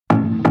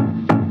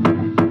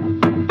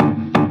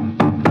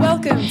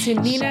to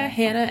Nina,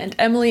 Hannah, and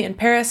Emily in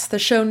Paris, the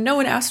show no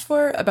one asked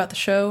for about the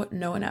show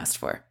no one asked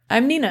for.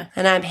 I'm Nina.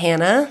 And I'm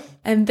Hannah.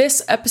 And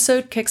this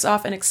episode kicks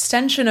off an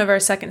extension of our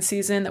second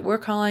season that we're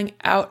calling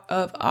Out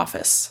of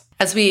Office.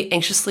 As we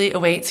anxiously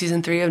await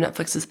season 3 of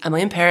Netflix's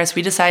Emily in Paris,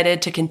 we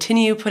decided to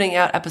continue putting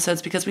out episodes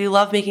because we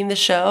love making the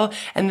show,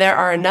 and there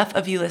are enough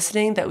of you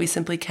listening that we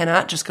simply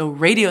cannot just go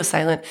radio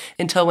silent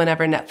until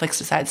whenever Netflix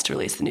decides to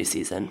release the new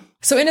season.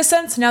 So in a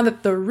sense, now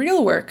that the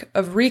real work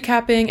of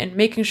recapping and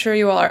making sure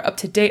you all are up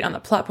to date on the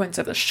plot points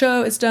of the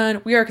show is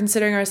done, we are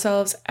considering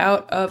ourselves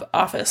out of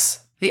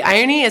office. The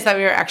irony is that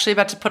we are actually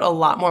about to put a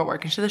lot more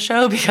work into the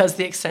show because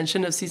the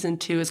extension of season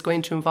 2 is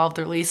going to involve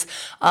the release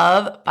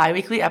of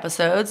bi-weekly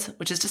episodes,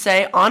 which is to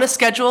say on a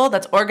schedule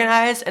that's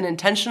organized and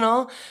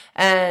intentional,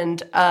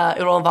 and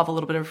it will involve a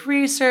little bit of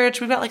research.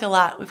 We've got a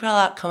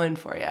lot coming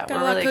for you. We're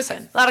really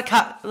excited. A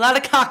lot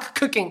of cock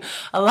cooking,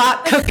 a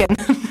lot cooking.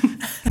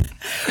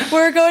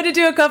 We're going to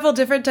do a couple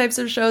different types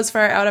of shows for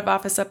our Out of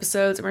Office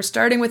episodes, and we're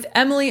starting with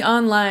Emily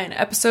Online,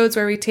 episodes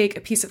where we take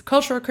a piece of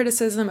cultural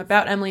criticism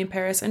about Emily in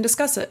Paris and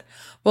discuss it.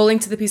 We'll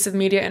link to the piece of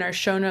media in our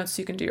show notes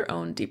so you can do your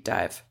own deep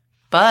dive.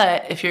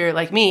 But if you're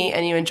like me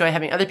and you enjoy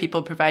having other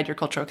people provide your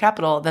cultural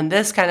capital, then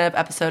this kind of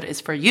episode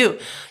is for you.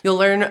 You'll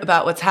learn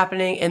about what's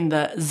happening in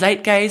the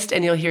zeitgeist,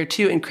 and you'll hear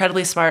two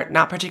incredibly smart,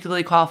 not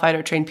particularly qualified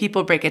or trained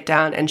people break it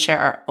down and share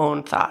our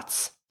own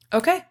thoughts.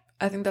 Okay,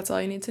 I think that's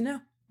all you need to know.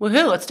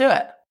 Woohoo, let's do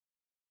it.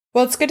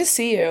 Well, it's good to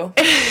see you.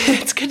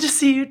 It's good to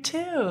see you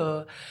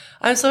too.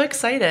 I'm so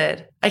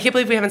excited. I can't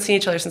believe we haven't seen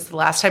each other since the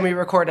last time we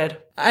recorded.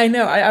 I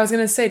know. I was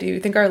going to say, do you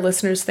think our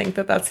listeners think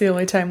that that's the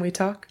only time we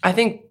talk? I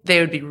think they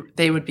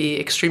would be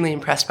extremely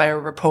impressed by our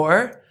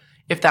rapport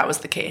if that was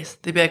the case.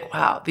 They'd be like,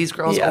 wow, these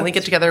girls only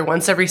get together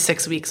once every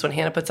 6 weeks when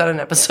Hannah puts out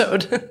an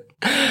episode.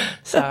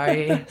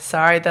 Sorry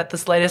that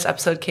this latest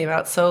episode came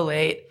out so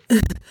late.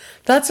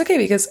 That's okay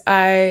because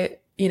I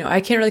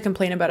can't really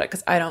complain about it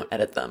because I don't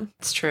edit them.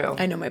 It's true.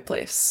 I know my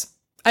place.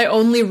 I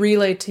only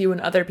relay to you when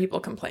other people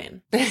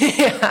complain.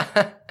 Yeah.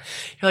 You're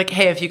like,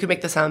 hey, if you could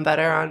make the sound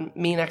better on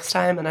me next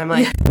time. And I'm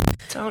like,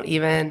 don't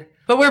even.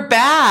 But we're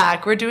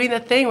back. We're doing the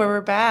thing where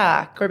we're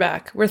back. We're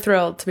back. We're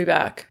thrilled to be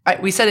back.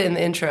 We said it in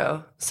the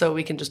intro, so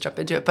we can just jump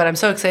into it. But I'm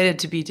so excited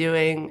to be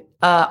doing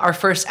our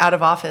first Out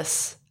of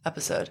Office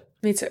episode.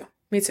 Me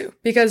too.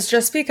 Because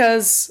just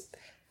because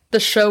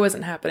the show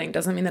isn't happening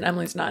doesn't mean that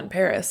Emily's not in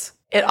Paris.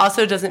 It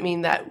also doesn't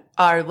mean that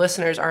our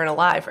listeners aren't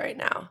alive right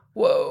now.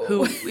 Whoa.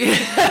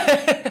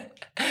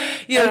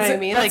 You know what I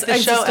mean? That's like the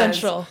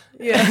existential. Show ends.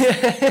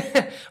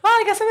 Yeah. Well,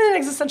 I guess I'm in an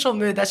existential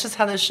mood. That's just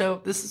how this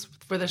is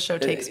where the show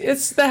takes me.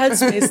 It's the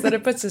headspace that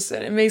it puts us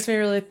in. It makes me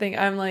really think.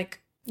 I'm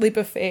like, leap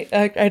of faith.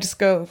 I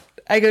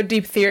go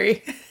deep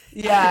theory.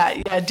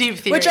 Yeah, deep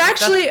theory. Which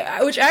actually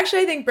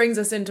I think brings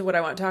us into what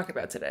I want to talk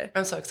about today.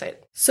 I'm so excited.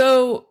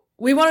 So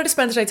we wanted to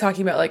spend today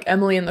talking about like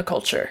Emily and the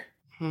culture.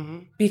 Mm-hmm.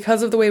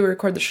 Because of the way we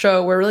record the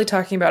show, we're really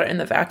talking about it in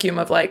the vacuum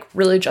of like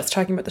really just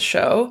talking about the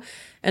show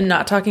and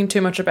not talking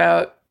too much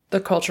about the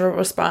cultural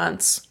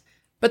response.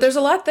 But there's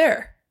a lot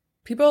there.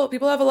 People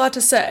have a lot to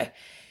say.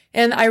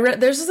 And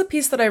there's a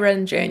piece that I read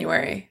in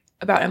January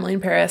about Emily in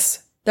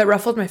Paris that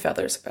ruffled my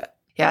feathers a bit.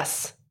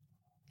 Yes.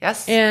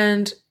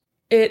 And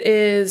it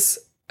is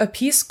a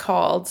piece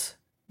called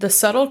The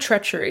Subtle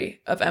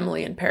Treachery of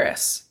Emily in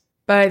Paris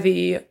by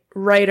the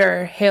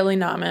writer Haley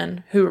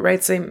Nauman, who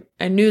writes a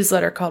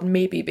newsletter called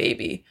Maybe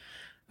Baby,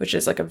 which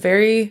is like a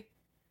very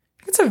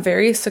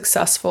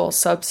successful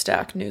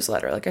Substack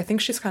newsletter. Like I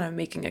think she's kind of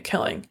making a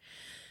killing,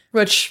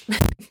 which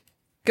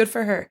good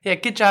for her. Yeah,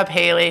 good job,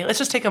 Haley. Let's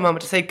just take a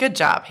moment to say good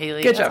job,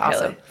 Haley. Good job,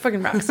 awesome. Haley.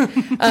 Fucking rocks.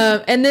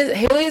 And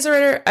Haley is a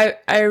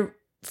writer. I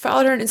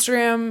followed her on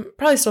Instagram,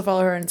 probably still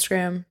follow her on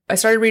Instagram. I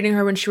started reading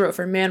her when she wrote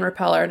for Man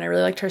Repeller, and I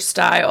really liked her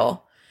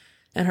style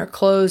and her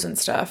clothes and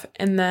stuff.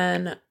 And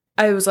then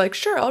I was like,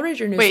 sure, I'll read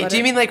your newsletter. Wait, do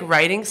you mean like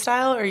writing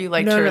style, or you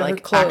liked her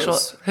like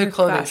her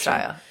clothing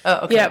style? Oh,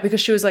 okay. Yeah, because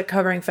she was like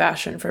covering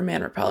fashion for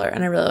Man Repeller,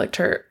 and I really liked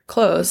her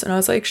clothes, and I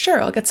was like,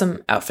 sure, I'll get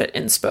some outfit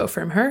inspo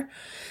from her.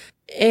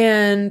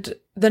 And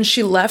then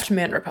she left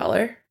Man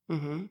Repeller,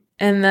 and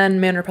then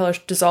Man Repeller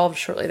dissolved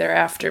shortly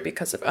thereafter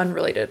because of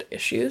unrelated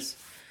issues.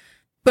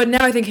 But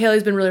now I think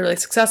Haley's been really, really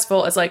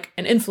successful as like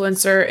an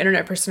influencer,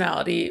 internet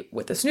personality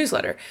with this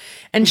newsletter,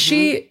 and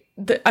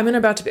I'm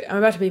about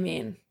to be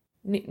mean.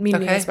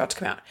 Meaning is about to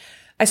come out.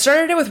 I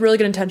started it with really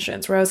good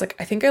intentions where I was like,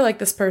 I think I like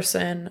this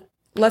person.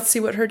 Let's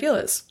see what her deal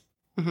is.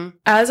 Mm-hmm.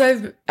 As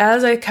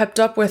I kept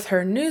up with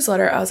her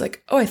newsletter, I was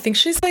like, oh, I think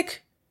she's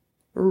like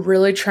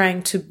really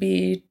trying to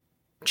be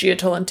Gia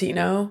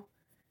Tolentino.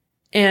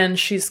 And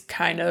she's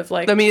kind of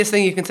like the meanest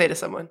thing you can say to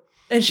someone.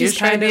 And she's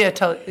trying to be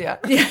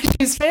yeah,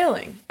 she's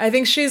failing. I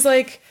think she's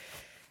like,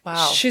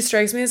 wow. She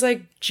strikes me as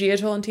like Gia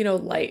Tolentino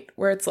light,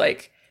 where it's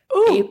like,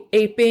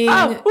 aping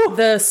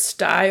the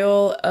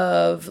style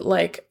of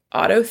like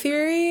auto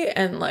theory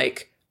and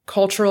like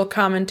cultural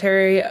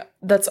commentary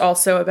that's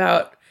also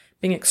about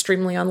being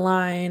extremely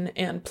online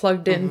and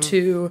plugged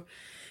into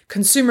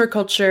consumer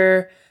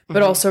culture,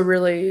 but also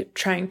really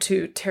trying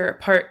to tear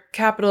apart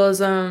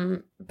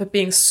capitalism, but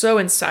being so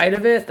inside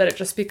of it that it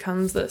just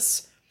becomes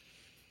this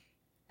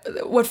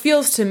what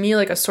feels to me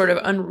like a sort of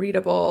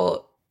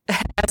unreadable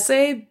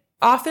essay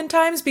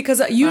oftentimes,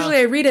 because usually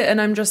I read it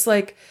and I'm just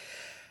like,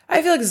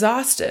 I feel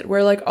exhausted,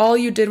 where like all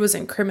you did was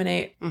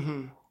incriminate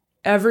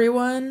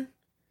everyone.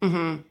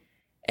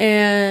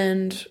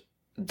 And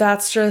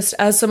that's just,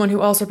 as someone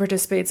who also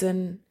participates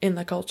in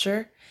the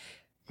culture,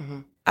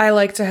 I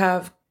like to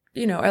have,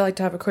 I like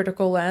to have a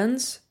critical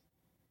lens,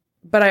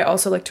 but I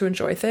also like to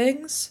enjoy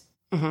things.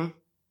 And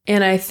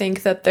I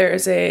think that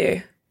there's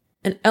an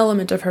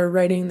element of her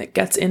writing that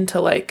gets into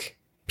like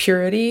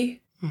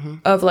purity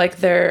of like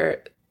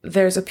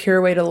there's a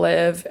pure way to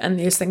live and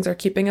these things are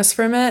keeping us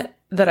from it,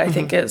 that I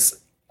think is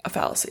a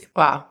fallacy.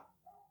 Wow.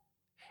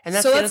 And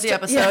that's the end of the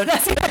episode.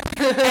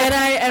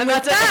 And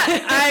with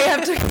that, I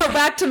have to go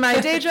back to my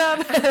day job,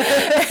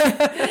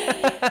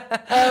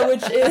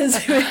 which is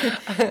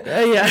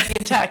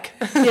in tech.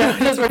 I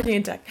was working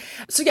in tech.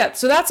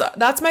 So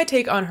that's my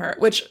take on her.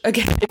 Which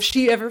again, if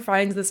she ever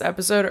finds this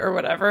episode or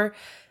whatever,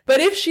 but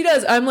if she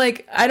does, I'm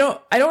like, I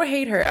don't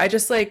hate her. I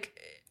just like,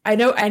 I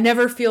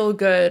never feel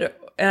good,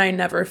 and I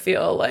never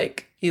feel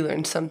like you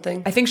learned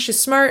something. I think she's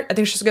smart. I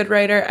think she's a good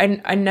writer.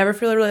 I never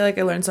feel really like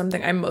I learned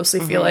something. I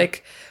mostly feel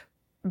like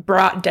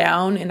brought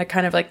down in a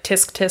kind of like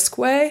tisk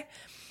way.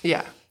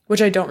 Yeah.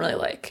 Which I don't really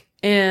like.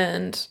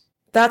 And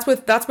that's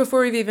before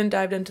we've even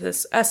dived into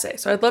this essay.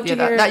 So I'd love to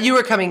hear that you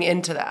were coming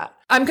into that.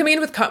 I'm coming in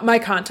with my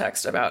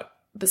context about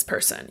this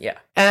person. Yeah.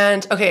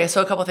 And okay,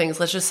 so a couple things.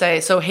 Let's just say,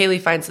 so Haley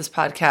finds this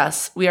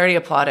podcast. We already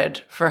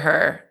applauded for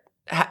her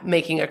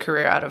making a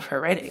career out of her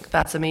writing.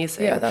 That's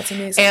amazing. Yeah, that's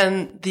amazing.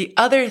 And the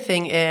other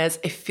thing is,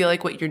 I feel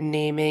like what you're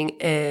naming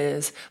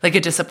is like a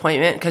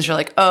disappointment, because you're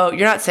like, oh,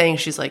 you're not saying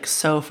she's like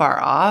so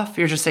far off.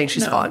 You're just saying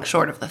she's falling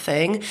short of the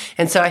thing.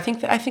 And so I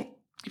think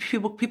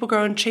people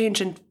grow and change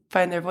and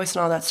find their voice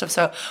and all that stuff.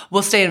 So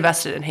we'll stay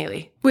invested in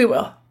Haley. We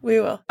will.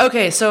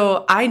 Okay,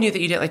 so I knew that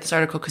you didn't like this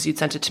article because you'd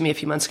sent it to me a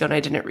few months ago and I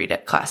didn't read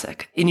it.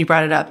 Classic. And you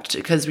brought it up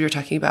because we were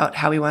talking about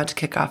how we wanted to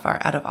kick off our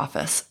Out of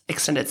Office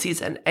extended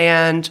season.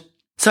 And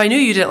so I knew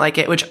you didn't like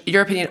it, which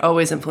your opinion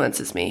always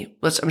influences me.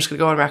 I'm just going to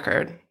go on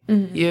record.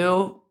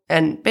 You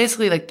and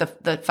basically like the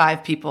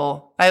 5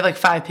 people. I have like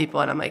 5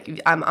 people, and I'm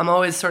like, I'm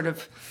always sort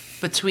of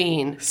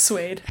between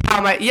swayed. How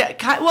am I? Yeah,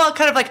 kind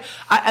of like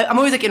I'm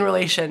always like in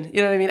relation.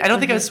 You know what I mean? I don't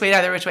think I'm swayed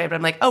either which way, but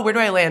I'm like, oh, where do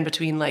I land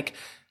between like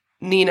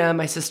Nina,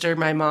 my sister,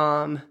 my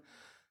mom?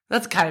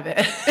 That's kind of it.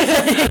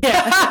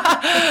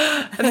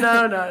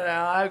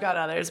 No, I've got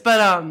others,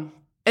 but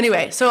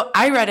anyway, so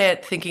I read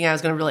it thinking I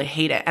was going to really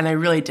hate it, and I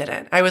really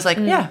didn't. I was like,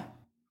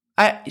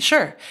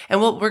 sure. And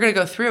we're going to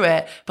go through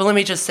it, but let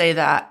me just say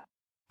that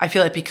I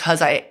feel like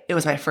because it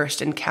was my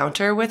first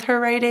encounter with her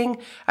writing,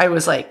 I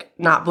was like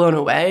not blown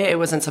away. It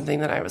wasn't something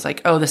that I was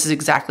like, oh, this is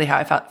exactly how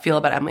I feel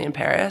about Emily in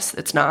Paris.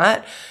 It's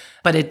not,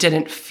 but I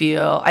didn't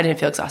feel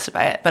exhausted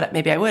by it, but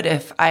maybe I would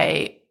if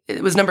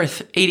it was number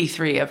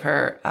 83 of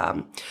her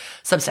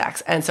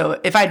Substacks. And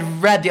so if I'd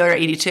read the other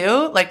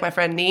 82, like my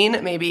friend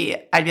Neen, maybe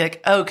I'd be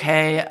like,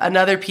 okay,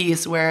 another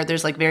piece where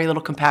there's like very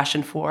little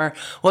compassion for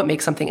what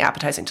makes something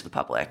appetizing to the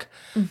public.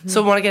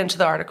 So want to get into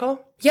the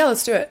article? Yeah,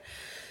 let's do it.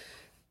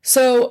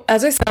 So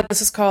as I said,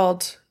 this is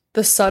called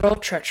The Subtle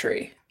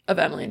Treachery of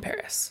Emily in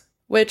Paris,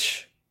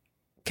 which,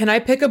 can I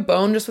pick a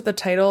bone just with the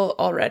title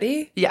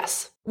already?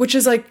 Yes. Which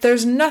is like,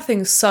 there's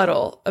nothing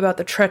subtle about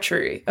the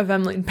treachery of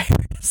Emily in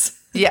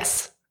Paris.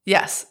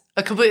 Yes,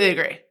 I completely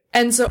agree.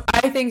 And so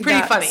I think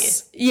pretty funny.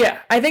 Yeah,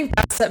 I think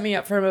that set me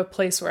up from a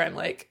place where I'm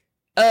like,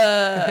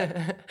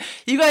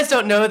 you guys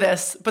don't know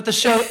this, but the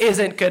show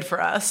isn't good for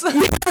us.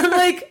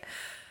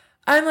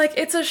 I'm like,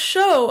 it's a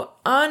show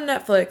on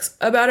Netflix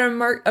about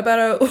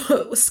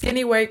a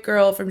skinny white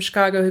girl from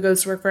Chicago who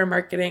goes to work for a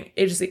marketing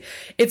agency.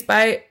 It's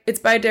by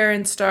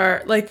Darren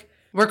Star. Like,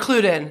 we're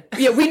clued in.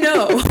 Yeah, we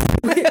know.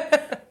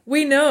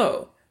 we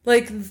know.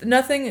 Like,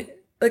 nothing.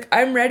 Like,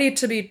 I'm ready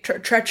to be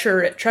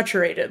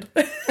treacherated.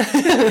 And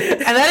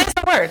that is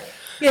the word.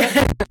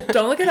 Yeah.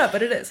 Don't look it up,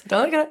 but it is.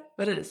 Don't look it up,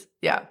 but it is.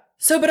 Yeah.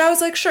 So, but I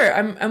was like, sure,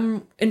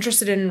 I'm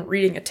interested in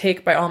reading a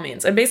take by all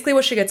means. And basically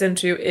what she gets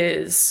into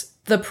is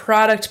the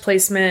product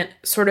placement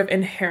sort of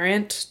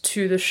inherent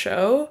to the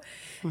show,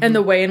 and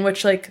the way in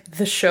which like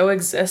the show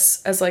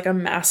exists as like a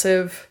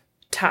massive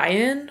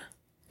tie-in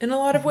in a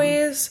lot of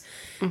ways.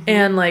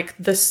 And like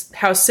this,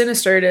 how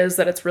sinister it is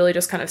that it's really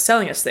just kind of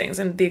selling us things.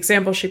 And the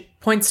example she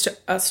points to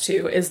us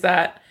to is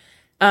that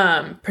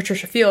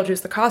Patricia Field,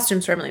 who's the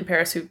costumes for Emily in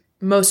Paris, who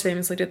most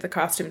famously did the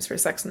costumes for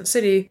Sex and the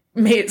City,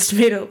 made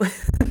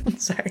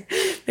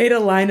a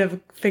line of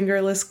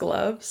fingerless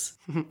gloves.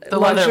 The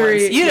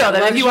luxury ones. You know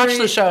that if you watch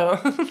the show.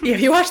 Yeah,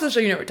 if you watch the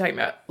show, you know what we're talking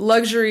about.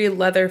 Luxury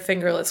leather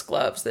fingerless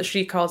gloves that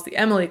she calls the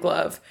Emily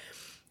glove.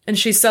 And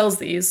she sells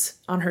these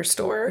on her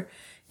store.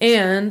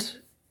 And,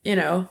 you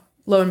know,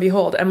 lo and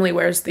behold, Emily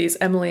wears these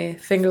Emily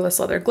fingerless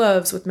leather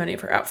gloves with many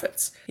of her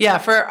outfits. Yeah,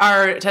 for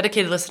our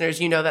dedicated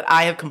listeners, you know that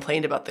I have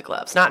complained about the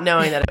gloves, not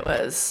knowing that it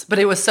was, but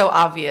it was so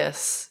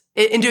obvious.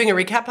 In doing a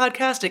recap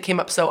podcast, it came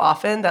up so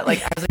often that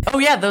like I was like, oh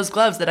yeah, those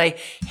gloves that I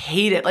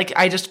hate it. Like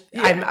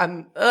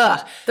I'm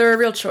They're a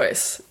real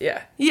choice.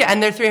 Yeah. Yeah,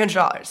 and they're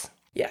 $300.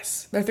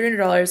 Yes, they're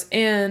 $300,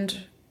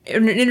 and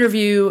in an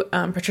interview,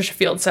 Patricia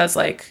Field says,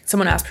 like,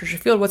 someone asked Patricia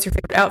Field, what's your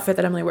favorite outfit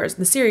that Emily wears in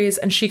the series?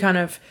 And she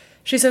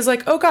says,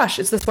 like, oh gosh,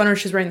 it's this one where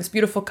she's wearing this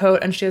beautiful coat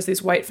and she has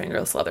these white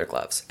fingerless leather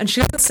gloves. And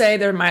she doesn't say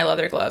they're my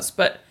leather gloves,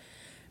 but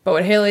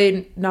what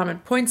Haley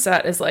Nauman points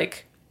at is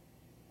like,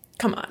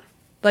 come on.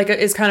 Like,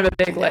 it's kind of a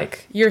big,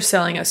 like, you're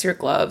selling us your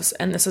gloves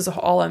and this is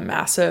all a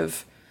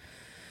massive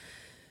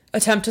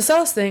attempt to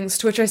sell us things,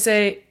 to which I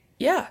say,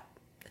 yeah.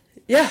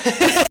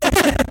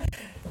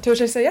 To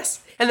which I say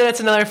yes. And then it's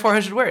another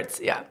 400 words.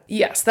 Yeah.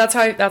 Yes, that's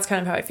kind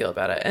of how I feel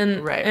about it.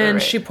 And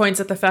right. She points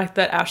at the fact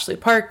that Ashley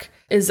Park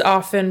is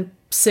often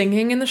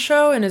singing in the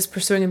show and is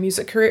pursuing a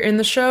music career in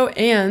the show,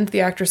 and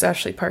the actress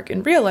Ashley Park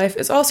in real life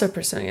is also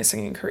pursuing a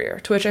singing career.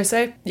 To which I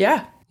say,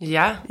 yeah.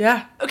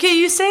 Yeah. Okay,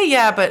 you say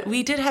yeah, but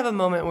we did have a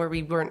moment where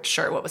we weren't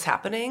sure what was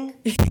happening.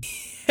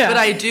 Yeah. But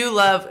I do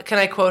love, can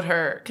I quote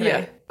her?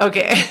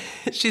 Okay.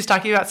 She's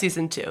talking about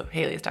season 2.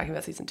 Haley is talking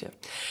about season 2.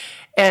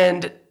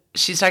 And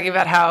she's talking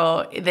about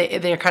how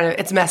they're kind of,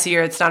 it's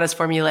messier, it's not as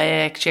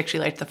formulaic. She actually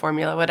liked the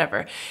formula,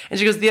 whatever. And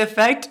she goes, the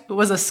effect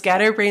was a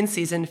scatterbrained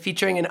season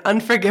featuring an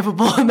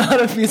unforgivable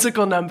amount of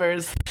musical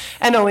numbers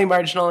and only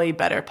marginally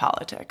better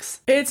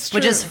politics. It's true.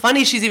 Which is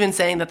funny, she's even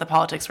saying that the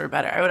politics were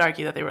better. I would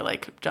argue that they were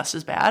like just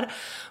as bad.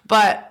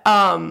 But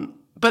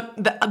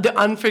the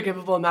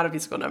unforgivable amount of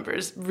musical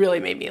numbers really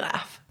made me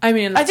laugh. I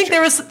mean, I think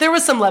there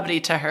was some levity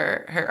to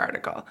her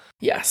article.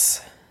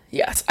 Yes.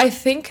 I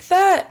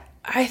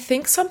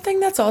think something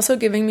that's also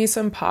giving me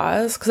some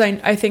pause, because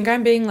I think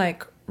I'm being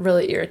like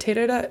really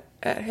irritated at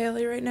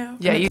Haley right now.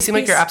 Yeah, you seem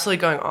like you're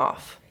absolutely going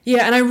off.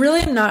 Yeah, and I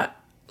really am not,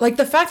 like,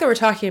 the fact that we're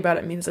talking about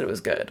it means that it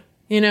was good.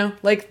 You know,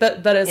 like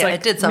that is like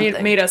it did something.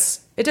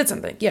 It did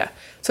something. Yeah.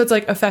 So it's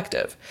like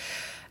effective.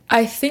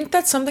 I think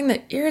that's something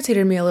that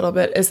irritated me a little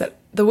bit, is that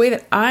the way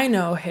that I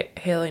know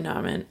Haley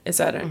Nauman is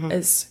that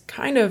is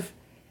kind of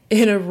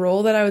in a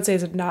role that I would say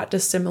is not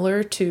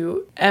dissimilar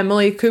to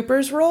Emily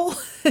Cooper's role,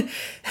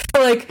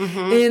 like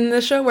in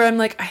the show, where I'm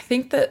like, I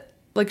think that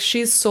like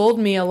she's sold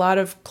me a lot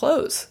of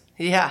clothes.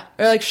 Yeah.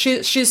 Or like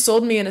she's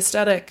sold me an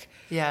aesthetic.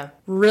 Yeah.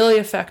 Really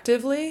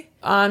effectively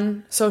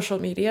on social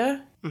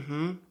media.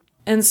 Mm-hmm.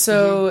 And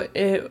so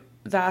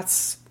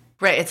that's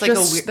right. It's like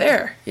just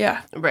there.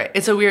 Yeah. Right.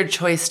 It's a weird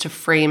choice to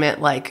frame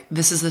it like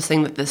this is the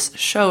thing that this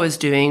show is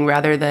doing,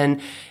 rather than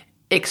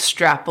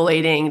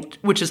extrapolating,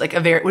 which is like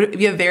would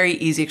be a very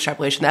easy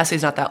extrapolation. The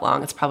essay's not that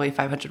long. It's probably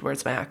 500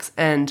 words max.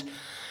 And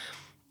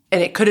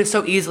it could have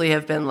so easily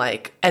have been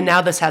like, and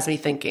now this has me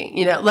thinking,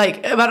 you know,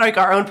 like about like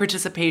our own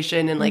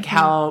participation and like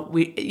how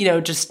we, you know,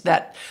 just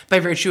that by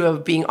virtue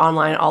of being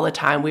online all the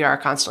time, we are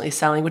constantly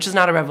selling, which is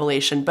not a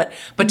revelation, but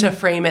to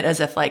frame it as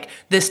if like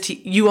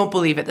you won't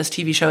believe it, this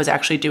TV show is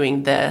actually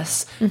doing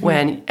this,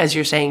 when, as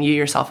you're saying, you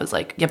yourself is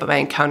like, yeah, but my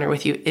encounter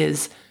with you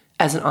is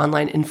as an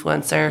online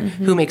influencer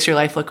who makes your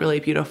life look really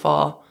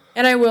beautiful.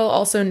 And I will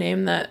also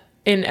name that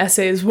in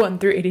essays 1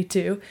 through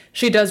 82,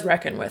 she does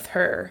reckon with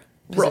her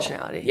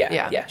positionality.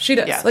 Role. Yeah, she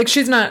does. Yeah. Like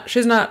she's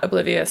not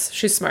oblivious.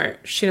 She's smart.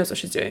 She knows what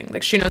she's doing.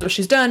 Like she knows what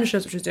she's done. She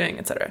knows what she's doing,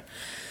 etc.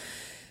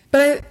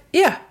 But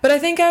I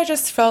think I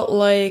just felt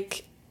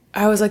like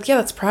I was like, yeah,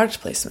 that's product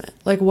placement.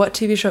 Like what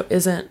TV show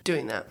isn't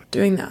doing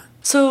that?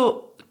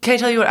 So can I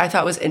tell you what I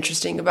thought was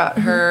interesting about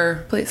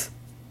her? Please.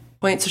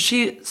 Point.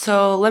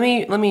 So let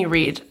me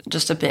read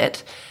just a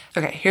bit.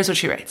 Okay, here's what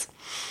she writes.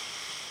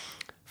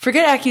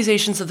 Forget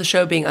accusations of the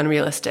show being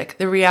unrealistic.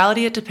 The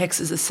reality it depicts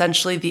is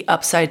essentially the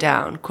upside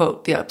down,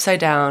 quote, the upside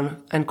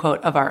down,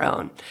 unquote, of our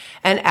own.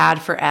 An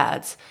ad for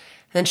ads.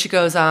 Then she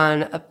goes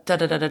on,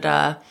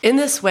 In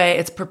this way,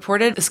 its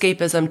purported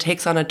escapism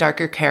takes on a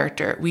darker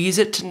character. We use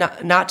it to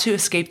not to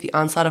escape the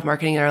onslaught of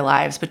marketing in our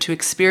lives, but to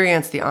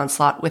experience the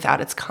onslaught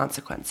without its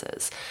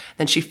consequences.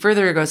 Then she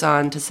further goes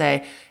on to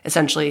say,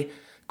 essentially,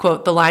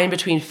 quote, the line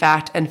between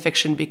fact and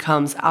fiction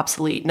becomes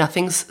obsolete.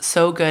 Nothing's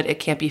so good it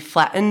can't be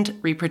flattened,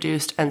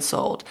 reproduced, and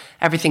sold.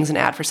 Everything's an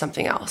ad for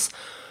something else.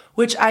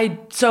 Which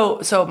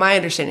so my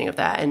understanding of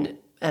that, and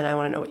I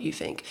want to know what you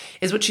think,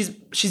 is what she's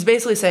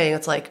basically saying.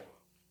 It's like,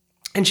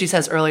 and she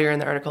says earlier in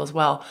the article as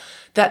well,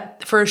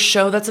 that for a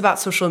show that's about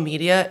social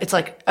media, it's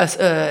like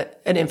an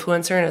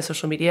influencer and a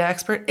social media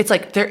expert. It's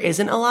like there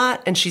isn't a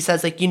lot. And she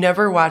says, like, you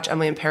never watch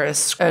Emily in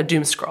Paris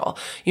doom scroll.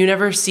 You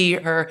never see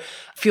her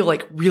feel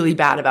like really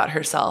bad about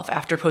herself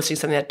after posting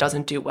something that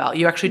doesn't do well.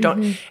 You actually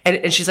don't.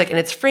 And she's like, and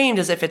it's framed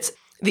as if it's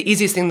the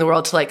easiest thing in the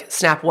world to like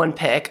snap one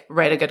pic,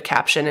 write a good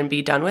caption, and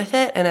be done with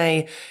it.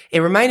 And it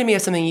reminded me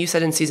of something you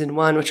said in season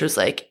 1, which was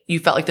like, you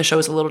felt like the show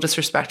was a little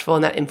disrespectful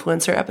in that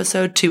influencer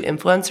episode to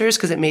influencers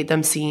because it made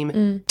them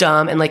seem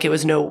dumb and like it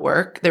was no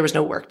work. There was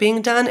no work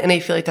being done. And I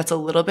feel like that's a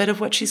little bit of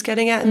what she's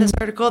getting at in this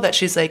article, that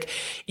she's like,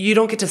 you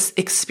don't get to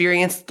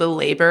experience the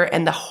labor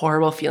and the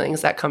horrible feelings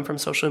that come from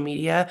social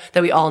media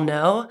that we all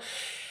know.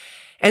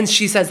 And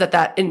she says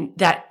that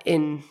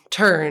in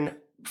turn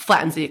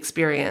flattens the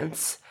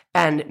experience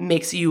and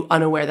makes you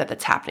unaware that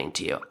that's happening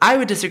to you. I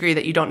would disagree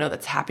that you don't know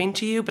that's happening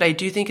to you, but I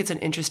do think it's an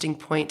interesting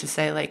point to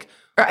say, like,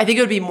 or I think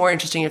it would be more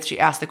interesting if she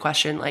asked the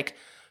question, like,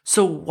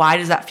 so why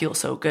does that feel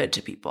so good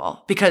to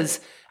people? Because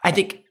I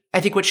think I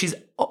think what she's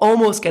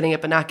almost getting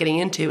at but not getting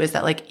into is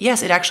that, like,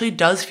 yes, it actually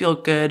does feel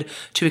good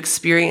to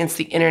experience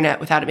the internet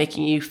without it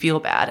making you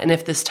feel bad. And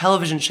if this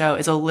television show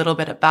is a little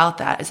bit about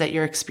that, is that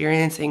you're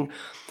experiencing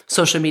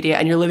social media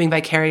and you're living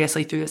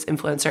vicariously through this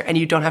influencer, and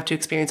you don't have to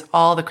experience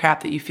all the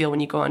crap that you feel when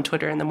you go on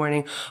Twitter in the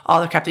morning,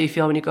 all the crap that you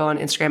feel when you go on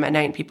Instagram at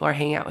night and people are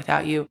hanging out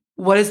without you.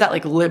 What is that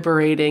like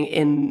liberating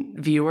in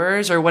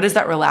viewers, or what is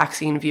that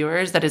relaxing in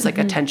viewers that is like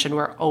a tension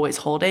we're always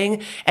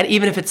holding? And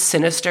even if it's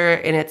sinister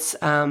in its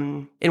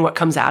in what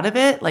comes out of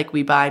it, like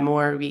we buy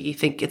more, we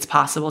think it's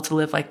possible to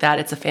live like that,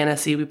 it's a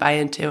fantasy we buy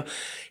into.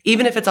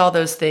 Even if it's all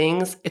those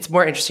things, it's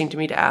more interesting to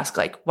me to ask,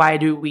 like, why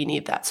do we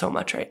need that so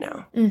much right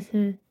now?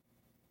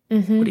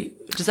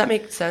 Does that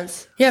make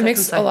sense? Yeah, it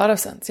makes a lot of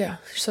sense. Yeah,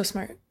 you're so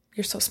smart.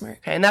 You're so smart.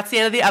 Okay, and that's the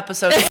end of the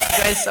episode. Thank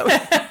you guys so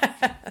much.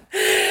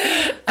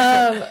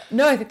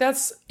 No, I think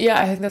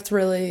that's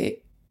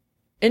really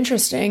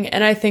interesting.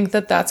 And I think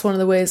that that's one of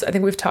the ways I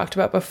think we've talked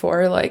about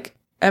before, like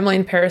Emily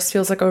in Paris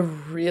feels like a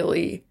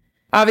really,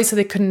 obviously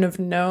they couldn't have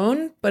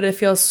known, but it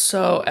feels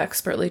so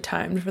expertly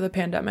timed for the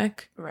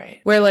pandemic. Right.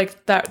 Where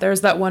like that,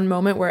 there's that one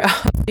moment where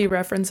Alfie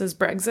references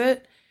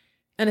Brexit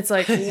and it's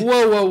like,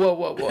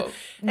 whoa.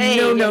 Hey,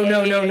 No.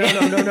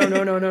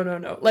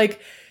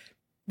 Like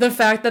the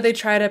fact that they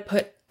try to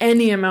put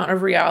any amount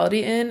of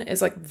reality in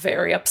is like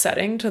very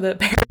upsetting to the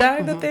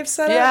paradigm that they've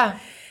set up.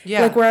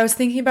 Yeah. Like where I was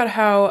thinking about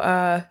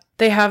how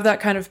they have that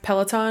kind of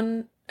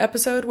Peloton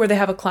episode where they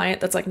have a client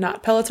that's like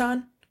not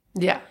Peloton.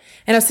 Yeah.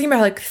 And I was thinking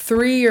about like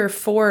 3 or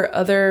 4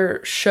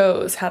 other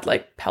shows had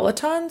like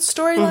Peloton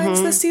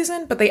storylines this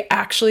season, but they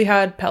actually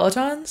had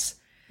Pelotons.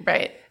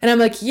 Right. And I'm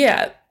like,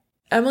 yeah,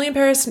 Emily in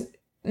Paris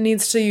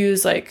needs to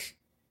use like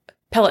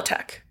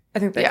Pelotech. I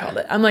think they called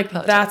it. I'm like,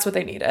 Pelotech. That's what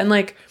they need. And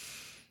like,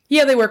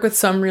 yeah, they work with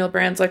some real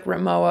brands like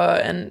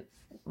Rimowa and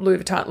Louis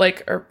Vuitton,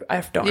 like, or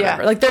I don't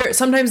remember. Like they're,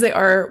 sometimes they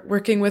are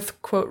working with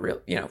quote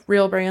real,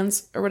 real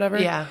brands or whatever.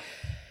 Yeah.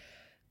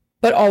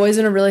 But always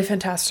in a really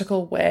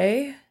fantastical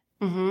way.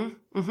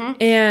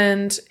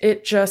 And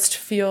it just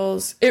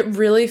feels, it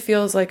really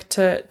feels like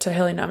to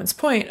Haley Nahman's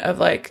point of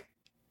like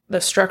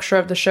the structure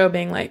of the show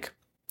being like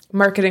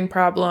marketing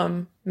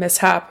problem,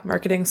 mishap,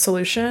 marketing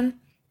solution.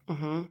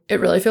 It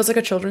really feels like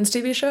a children's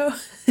TV show.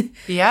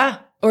 Yeah.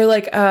 Or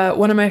like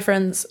one of my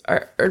friends,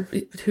 or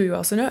who you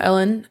also know,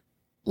 Ellen,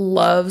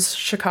 loves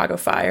Chicago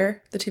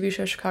Fire, the TV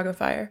show Chicago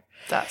Fire.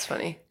 That's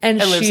funny. And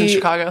lives in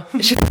Chicago.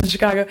 She lives in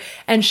Chicago.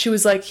 And she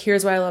was like,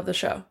 here's why I love the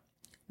show.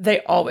 They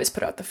always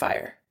put out the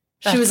fire.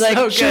 She was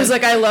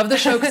like, I love the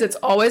show because it's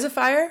always a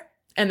fire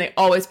and they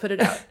always put it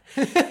out.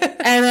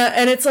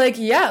 And it's like,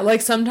 yeah, like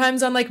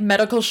sometimes on like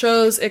medical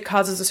shows, it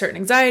causes a certain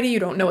anxiety. You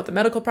don't know what the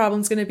medical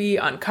problem's going to be.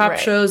 On cop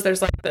shows,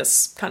 there's like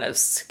this kind of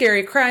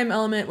scary crime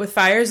element. With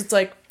fires, it's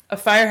like a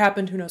fire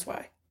happened. Who knows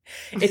why?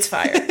 It's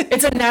fire.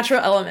 It's a natural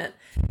element.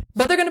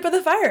 But they're going to put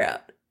the fire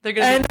out.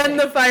 And then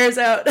the fire's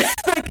out.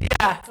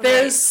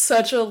 There's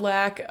such a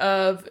lack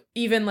of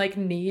even like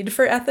need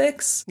for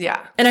ethics.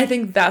 Yeah. And I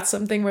think that's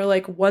something where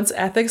like once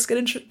ethics get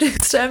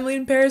introduced to Emily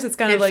in Paris, it's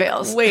kind of like,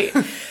 fails. Wait.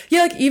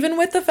 Yeah, like even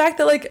with the fact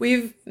that like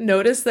we've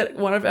noticed that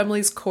one of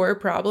Emily's core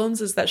problems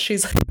is that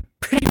she's like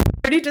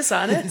pretty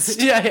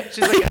dishonest. Yeah. She's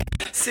like a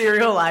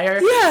serial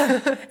liar.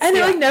 Yeah. And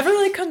it like never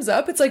like comes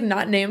up. It's like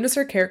not named as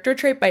her character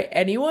trait by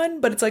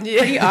anyone, but it's like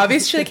pretty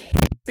obvious she like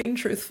hates being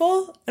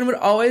truthful and would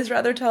always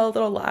rather tell a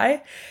little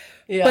lie.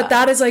 Yeah. But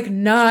that is like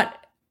not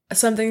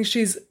something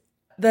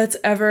that's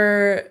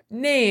ever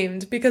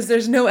named because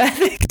there's no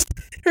ethics.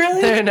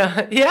 Really? They're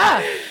not.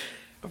 Yeah.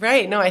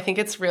 Right. No, I think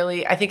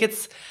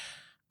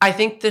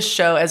this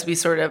show, as we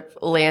sort of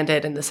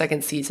landed in the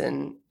second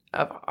season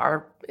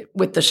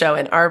with the show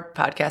and our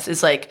podcast,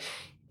 is like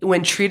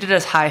when treated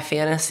as high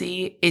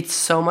fantasy, it's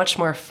so much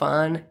more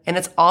fun. And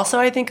it's also,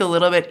 I think, a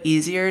little bit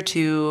easier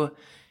to,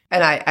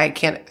 and I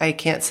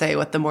can't say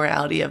what the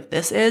morality of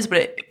this is, but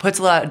it puts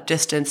a lot of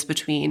distance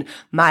between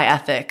my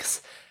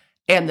ethics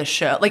and the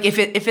show. Like if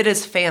it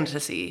is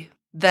fantasy,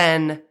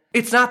 then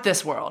it's not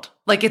this world.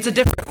 Like it's a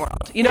different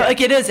world.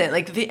 Like it isn't.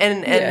 Like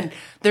and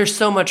there's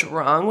so much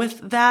wrong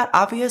with that,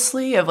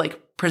 obviously, of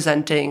like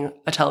presenting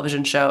a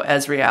television show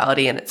as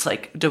reality, and it's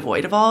like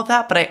devoid of all of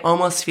that. But I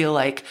almost feel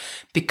like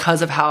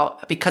because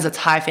it's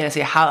high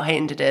fantasy, how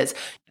heightened it is,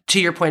 to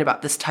your point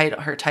about this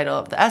title, her title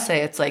of the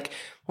essay, it's like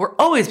we're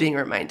always being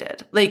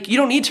reminded. Like you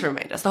don't need to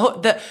remind us.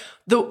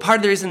 The part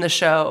of the reason the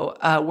show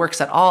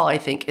works at all, I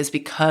think, is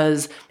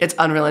because it's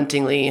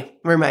unrelentingly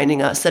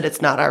reminding us that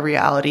it's not our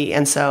reality,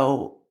 and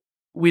so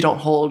we don't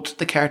hold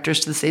the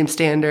characters to the same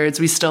standards.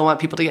 We still want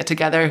people to get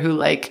together who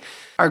like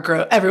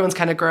are everyone's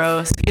kind of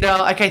gross,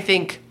 like I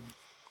think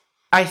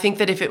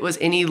that if it was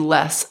any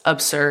less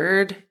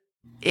absurd,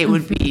 it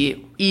would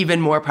be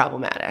even more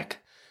problematic.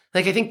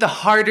 Like I think the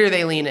harder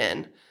they lean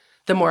in,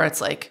 the more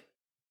it's like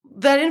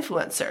that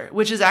influencer,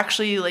 which is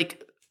actually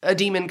like a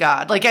demon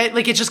god. Like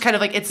it's just kind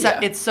of like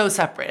it's so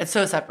separate. It's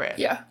so separate.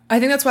 Yeah, I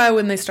think that's why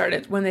when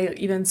they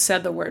even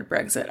said the word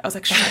Brexit, I was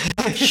like,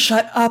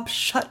 shut up.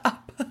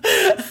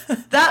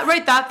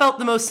 That felt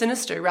the most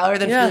sinister, rather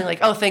than feeling like,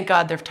 oh, thank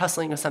God they're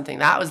tussling with something.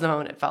 That was the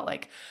moment it felt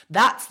like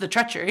that's the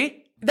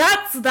treachery.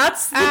 That's the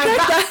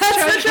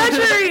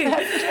treachery.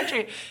 That's the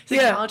treachery. It's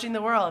acknowledging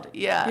the world.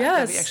 Yeah.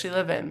 That we actually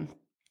live in.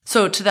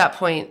 So to that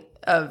point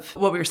of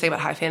what we were saying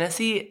about high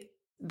fantasy,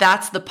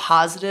 that's the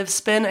positive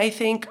spin, I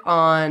think,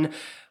 on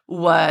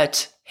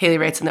what Haley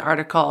writes in the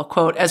article,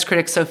 quote, as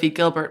critic Sophie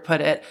Gilbert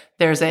put it,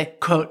 there's a,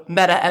 quote,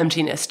 meta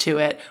emptiness to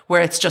it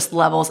where it's just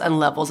levels and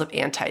levels of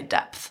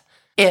anti-depth.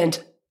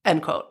 And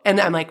end quote. And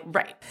I'm like,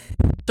 right.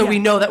 So we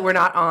know that we're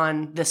not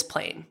on this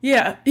plane.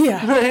 Yeah. We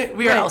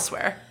are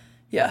elsewhere.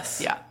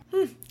 Yes. Yeah.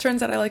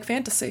 Turns out I like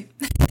fantasy.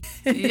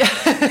 Yeah.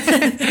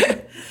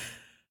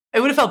 It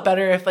would have felt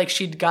better if, like,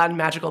 she'd gotten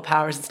magical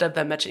powers instead of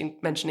them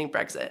mentioning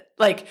Brexit.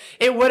 Like,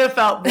 it would have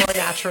felt more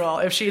natural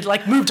if she'd,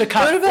 like, moved a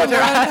cup with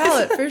her eyes.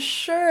 Palette, for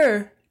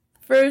sure.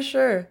 For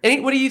sure.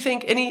 What do you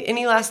think?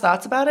 Any last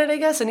thoughts about it, I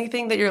guess?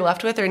 Anything that you're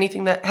left with, or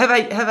anything that have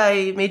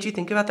I made you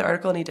think about the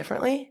article any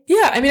differently?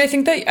 Yeah, I mean, I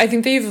think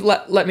that you've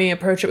let me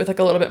approach it with, like,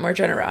 a little bit more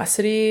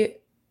generosity,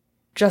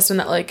 just in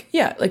that, like,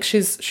 yeah, like,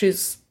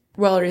 she's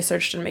well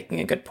researched and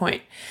making a good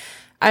point.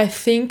 I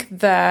think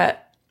there's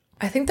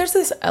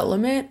this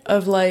element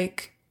of,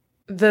 like,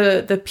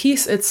 the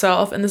piece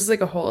itself, and this is, like,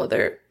 a whole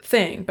other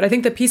thing, but I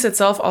think the piece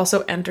itself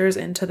also enters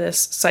into this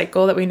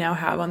cycle that we now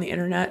have on the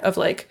internet of,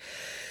 like,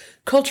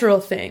 cultural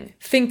thing,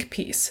 think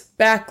piece,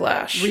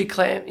 backlash.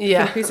 Reclaim,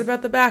 yeah. Think piece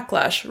about the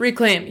backlash,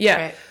 reclaim, yeah.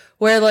 Right.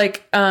 Where,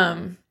 like,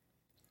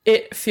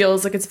 it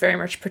feels like it's very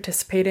much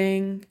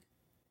participating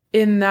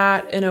in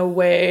that in a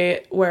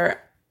way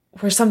where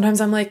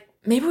sometimes I'm like,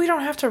 maybe we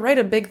don't have to write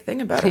a big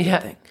thing about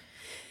everything. Yeah.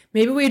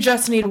 Maybe we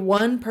just need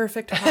one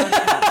perfect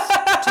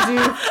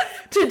podcast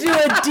to do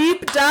a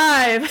deep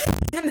dive,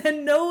 and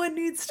then no one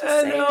needs to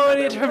say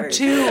another from word.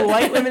 2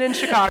 white women in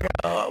Chicago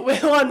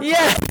with one.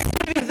 Yeah,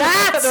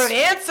 that's the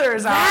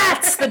answers.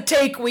 That's the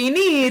take we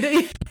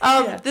need.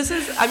 I'm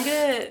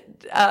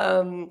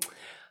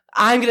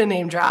gonna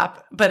name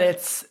drop, but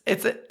it's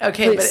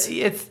okay. Please.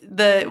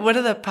 But it's one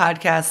of the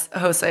podcast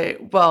hosts.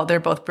 They're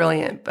both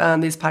brilliant.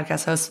 These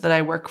podcast hosts that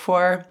I work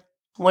for.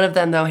 One of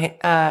them, though,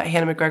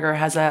 Hannah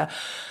McGregor,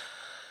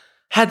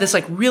 had this,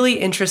 like, really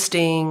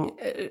interesting,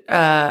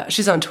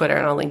 she's on Twitter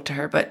and I'll link to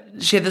her, but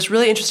she had this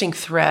really interesting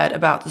thread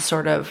about the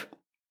sort of,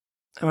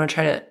 I want to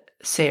try to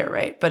say it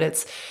right, but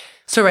it's,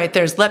 so right,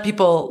 there's let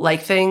people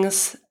like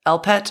things,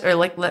 LPET, or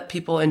like let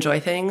people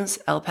enjoy things,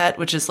 LPET,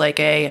 which is like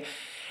it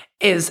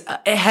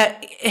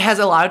has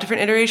a lot of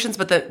different iterations,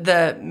 but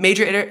the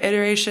major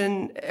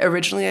iteration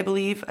originally, I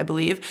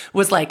believe,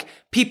 was like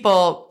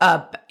people,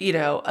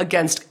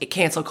 against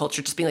cancel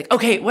culture, just being like,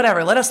 okay,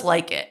 whatever, let us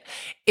like it.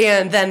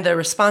 And then the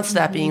response to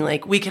that being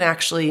like, we can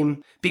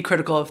actually be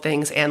critical of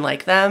things and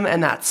like them.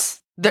 And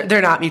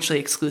they're not mutually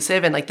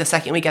exclusive. And, like, the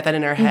second we get that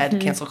in our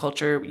head, cancel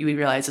culture, we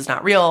realize is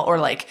not real, or,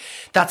 like,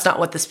 that's not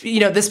what this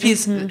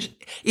piece,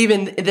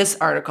 even this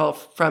article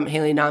from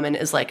Haley Nauman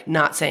is, like,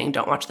 not saying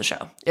don't watch the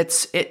show.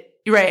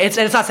 Right.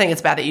 It's not saying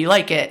it's bad that you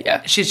like it.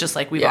 Yeah. She's just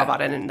like, we law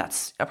about it, and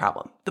that's a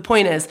problem. The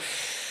point is,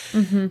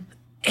 Hannah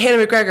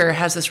McGregor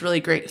has this really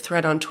great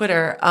thread on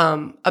Twitter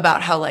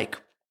about how, like,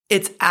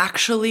 it's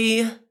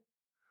actually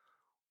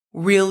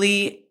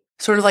really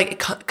sort of like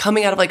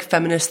coming out of, like,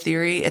 feminist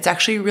theory. It's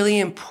actually really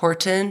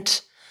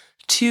important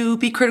to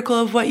be critical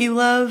of what you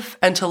love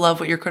and to love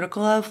what you're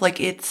critical of.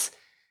 Like, it's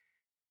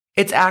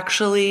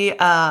actually,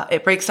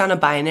 it breaks down a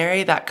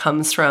binary that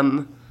comes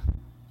from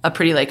a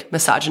pretty, like,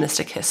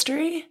 misogynistic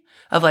history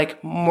of,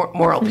 like,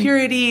 moral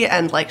purity.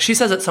 And, like, she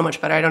says it so much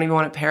better. I don't even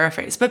want to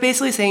paraphrase, but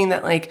basically saying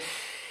that, like,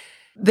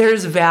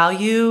 there's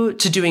value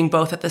to doing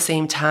both at the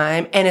same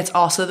time. And it's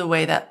also the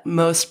way that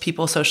most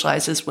people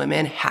socialized as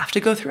women have to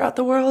go throughout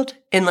the world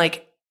in,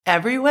 like,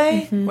 every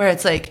way, where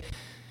it's like,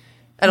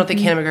 I don't think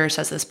Hannah McGregor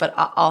says this, but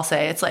I'll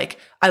say it's like,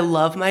 I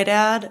love my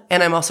dad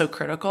and I'm also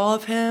critical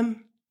of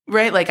him,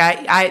 right? Like,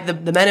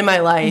 the men in my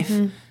life,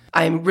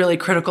 I'm really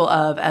critical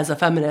of as a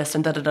feminist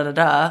and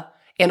da-da-da-da-da.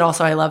 And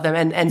also I love them.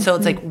 And so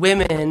it's like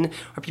women,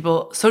 or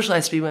people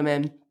socialized to be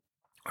women,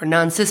 or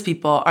non-cis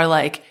people, are,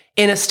 like,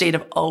 in a state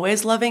of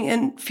always loving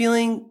and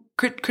feeling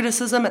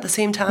criticism at the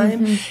same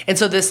time. And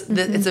so it's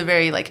a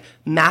very, like,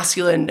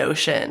 masculine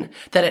notion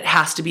that it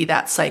has to be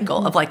that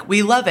cycle of, like,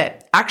 we love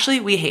it. Actually,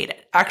 we hate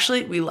it.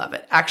 Actually, we love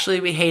it.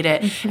 Actually, we hate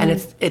it. And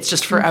it's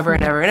just forever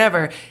and ever and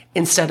ever,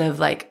 instead of,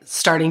 like,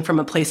 starting from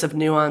a place of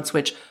nuance,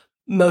 which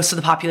most of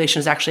the population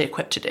is actually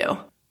equipped to do,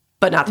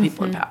 but not the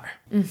people in power.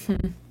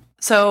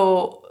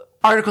 So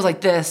articles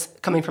like this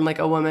coming from, like,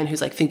 a woman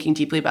who's, like, thinking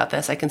deeply about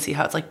this, I can see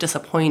how it's, like,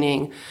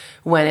 disappointing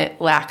when it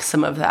lacks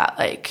some of that,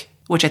 like,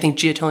 which I think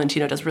Gia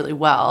Tolentino does really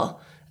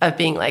well, of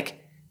being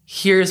like,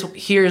 here's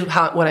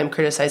what I'm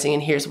criticizing,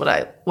 and here's what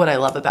I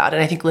love about it.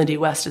 And I think Lindy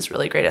West is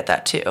really great at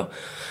that too.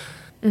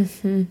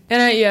 And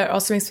it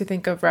also makes me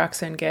think of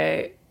Roxane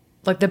Gay,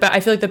 like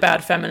I feel like the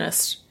bad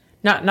feminist,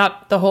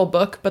 not the whole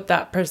book, but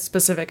that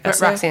specific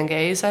essay. Roxane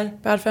Gay, you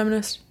said? Bad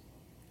feminist.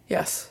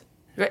 Yes.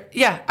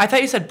 Yeah, I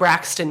thought you said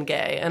Braxton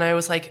Gay, and I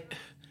was like,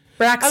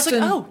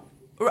 Braxton. I was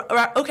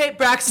like, okay,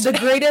 Braxton. The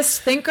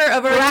greatest thinker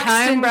of our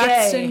time,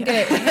 Braxton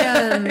Gay.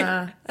 Oh,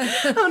 no.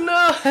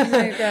 Oh,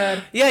 my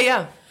God.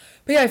 Yeah.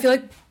 But yeah, I feel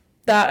like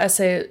that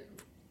essay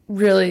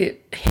really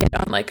hit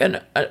on like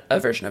a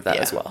version of that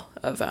as well.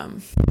 Of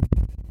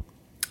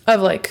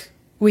like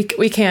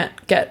we can't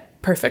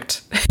get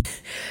perfect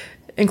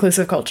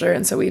inclusive culture,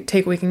 and so we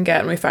take what we can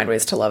get and we find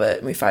ways to love it,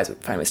 and we find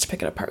ways to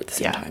pick it apart at the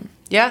same time.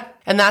 Yeah.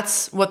 And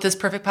that's what this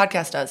perfect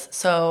podcast does.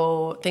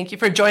 So thank you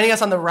for joining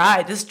us on the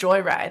ride, this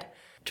joyride.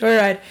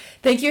 Joyride.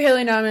 Thank you,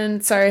 Haley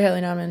Nauman. Sorry,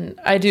 Haley Nauman.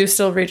 I do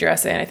still read your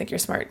essay, and I think you're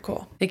smart.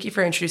 Cool. Thank you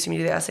for introducing me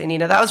to the essay,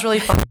 Nina. That was really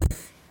fun.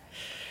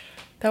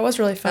 That was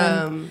really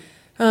fun.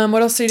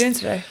 What else are you doing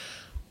today?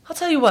 I'll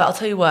tell you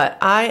what.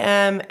 I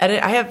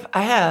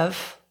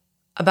have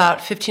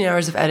about 15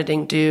 hours of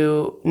editing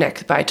due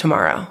by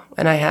tomorrow.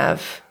 And I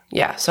have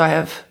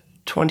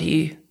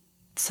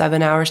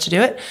 27 hours to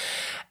do it.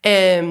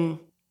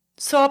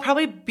 So I'll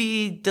probably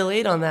be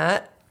delayed on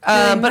that.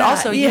 But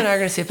also, you and I are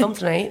going to see a film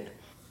tonight.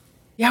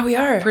 Yeah, we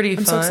are. Pretty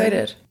fun. I'm so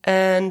excited.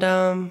 And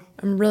I'm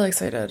really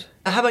excited.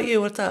 How about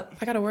you? What's up?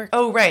 I got to work.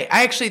 Oh, right.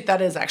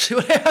 That is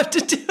actually what I have to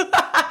do.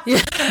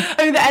 Yeah. I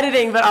mean, the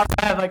editing, but also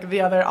I have like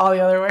all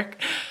the other work.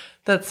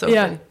 That's so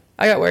funny.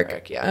 I got work.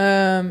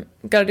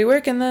 Got to do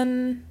work, and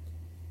then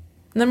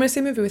I'm going to see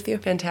a movie with you.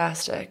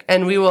 Fantastic.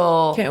 And we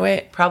will can't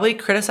wait. Probably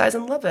criticize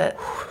and love it.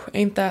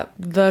 Ain't that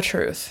the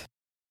truth?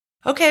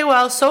 Okay,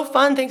 well, so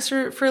fun. Thanks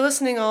for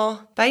listening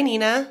all. Bye,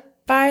 Nina.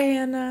 Bye,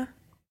 Anna.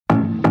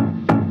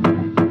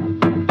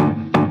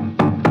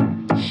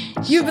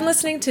 You've been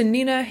listening to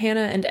Nina,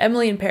 Hannah, and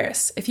Emily in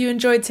Paris. If you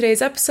enjoyed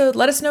today's episode,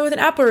 let us know with an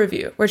Apple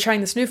review. We're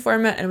trying this new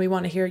format, and we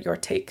want to hear your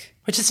take.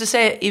 Which is to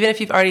say, even if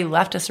you've already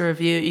left us a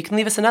review, you can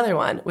leave us another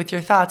one with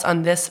your thoughts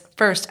on this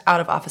first Out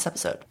of Office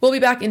episode. We'll be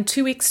back in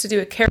 2 weeks to do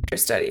a character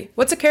study.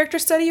 What's a character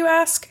study, you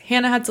ask?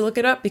 Hannah had to look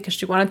it up because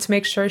she wanted to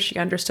make sure she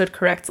understood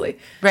correctly.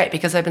 Right,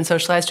 because I've been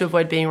socialized to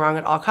avoid being wrong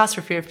at all costs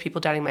for fear of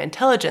people doubting my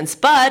intelligence.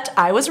 But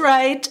I was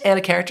right, and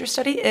a character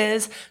study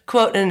is,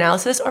 quote, an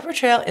analysis or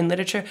portrayal in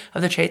literature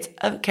of the traits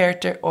of a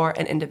character or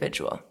an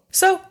individual.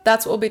 So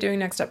that's what we'll be doing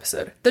next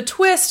episode. The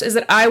twist is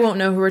that I won't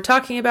know who we're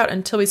talking about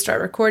until we start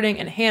recording,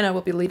 and Hannah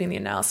will be leading the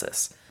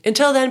analysis.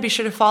 Until then, be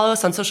sure to follow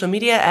us on social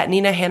media at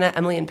Nina, Hannah,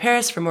 Emily in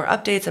Paris for more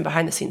updates and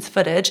behind-the-scenes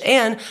footage.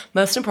 And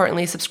most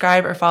importantly,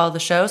 subscribe or follow the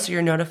show so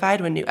you're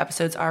notified when new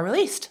episodes are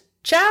released.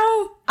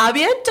 Ciao! À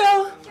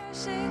bientôt!